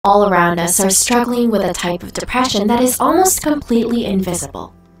All around us are struggling with a type of depression that is almost completely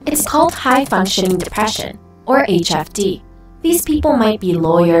invisible. It's called high-functioning depression, or HFD. These people might be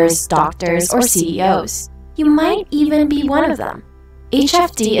lawyers, doctors, or CEOs. You might even be one of them.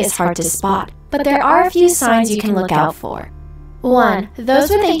 HFD is hard to spot, but there are a few signs you can look out for. 1. Those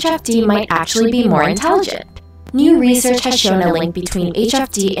with HFD might actually be more intelligent. New research has shown a link between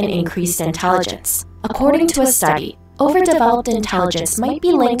HFD and increased intelligence. According to a study, overdeveloped intelligence might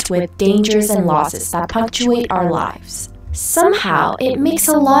be linked with dangers and losses that punctuate our lives. Somehow, it makes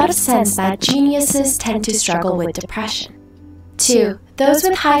a lot of sense that geniuses tend to struggle with depression. 2. Those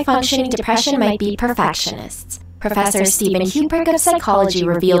with high-functioning depression might be perfectionists. Professor Stephen Hubrick of psychology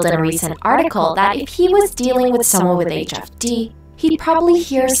revealed in a recent article that if he was dealing with someone with HFD, he'd probably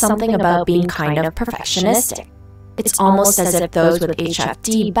hear something about being kind of perfectionistic. It's almost as if those with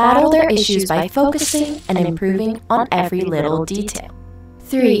HFD battle their issues by focusing and improving on every little detail.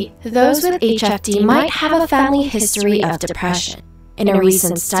 3. Those with HFD might have a family history of depression. In a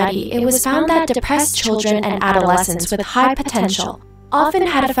recent study, it was found that depressed children and adolescents with high potential often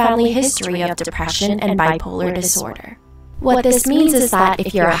had a family history of depression and bipolar disorder. What this means is that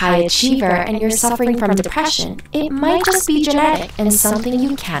if you're a high achiever and you're suffering from depression, it might just be genetic and something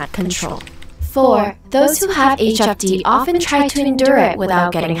you can't control. 4. Those who have HFD often try to endure it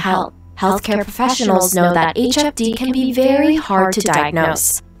without getting help. Healthcare professionals know that HFD can be very hard to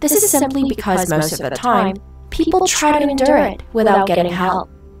diagnose. This is simply because most of the time, people try to endure it without getting help.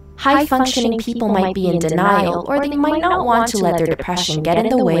 High-functioning people might be in denial, or they might not want to let their depression get in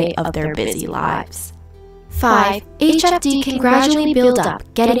the way of their busy lives. 5. HFD can gradually build up,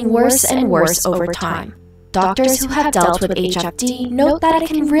 getting worse and worse over time. Doctors who have dealt with HFD note that it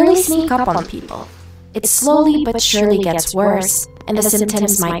can really sneak up on people. It slowly but surely gets worse, and the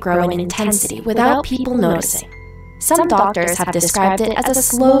symptoms might grow in intensity without people noticing. Some doctors have described it as a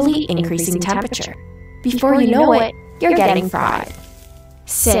slowly increasing temperature. Before you know it, you're getting fried.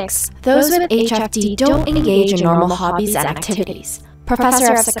 6. Those with HFD don't engage in normal hobbies and activities.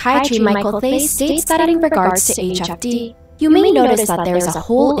 Professor of psychiatry Michael Thays states that in regards to HFD, you may notice that there is a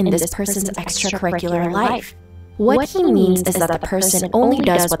hole in this person's extracurricular life. What he means is that the person only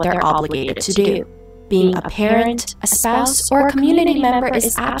does what they're obligated to do. Being a parent, a spouse, or a community member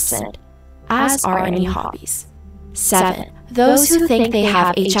is absent, as are any hobbies. 7. Those who think they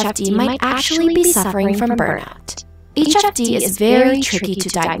have HFD might actually be suffering from burnout. HFD is very tricky to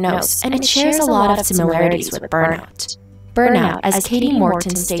diagnose, and it shares a lot of similarities with burnout. Burnout, as Katie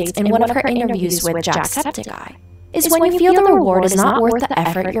Morton states in one of her interviews with Jacksepticeye, is when you feel the reward is not worth the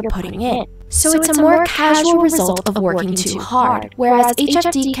effort you're putting in. So it's a more casual result of working too hard, whereas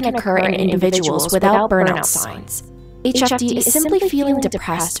HFD can occur in individuals without burnout signs. HFD is simply feeling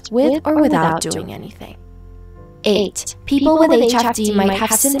depressed with or without doing anything. 8. People with HFD might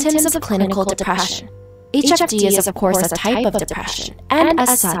have symptoms of clinical depression. HFD is of course a type of depression, and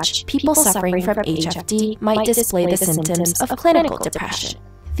as such, people suffering from HFD might display the symptoms of clinical depression.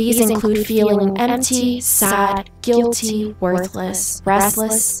 These include feeling empty, sad, guilty, worthless,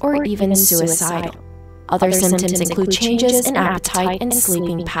 restless, or even suicidal. Other symptoms include changes in appetite and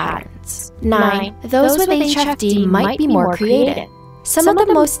sleeping patterns. 9. Those with HFD might be more creative. Some of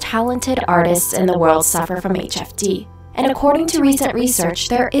the most talented artists in the world suffer from HFD, and according to recent research,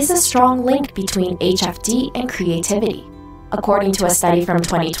 there is a strong link between HFD and creativity. According to a study from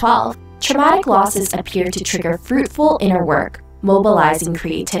 2012, traumatic losses appear to trigger fruitful inner work, mobilizing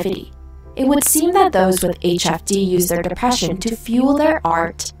creativity. It would seem that those with HFD use their depression to fuel their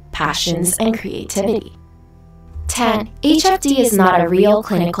art, passions, and creativity. 10. HFD is not a real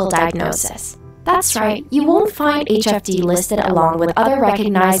clinical diagnosis. That's right, you won't find HFD listed along with other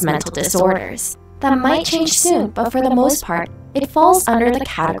recognized mental disorders. That might change soon, but for the most part, it falls under the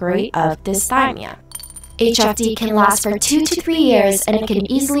category of dysthymia. HFD can last for 2 to 3 years, and it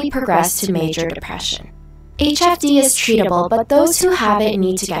can easily progress to major depression. HFD is treatable, but those who have it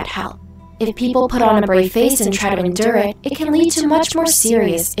need to get help. If people put on a brave face and try to endure it, it can lead to much more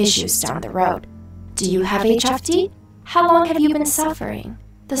serious issues down the road. Do you have HFD? How long have you been suffering?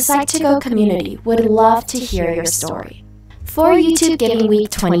 The Psych2Go community would love to hear your story. For YouTube Giving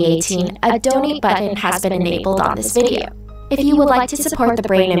Week 2018, a donate button has been enabled on this video. If you would like to support the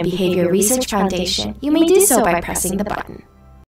Brain and Behavior Research Foundation, you may do so by pressing the button.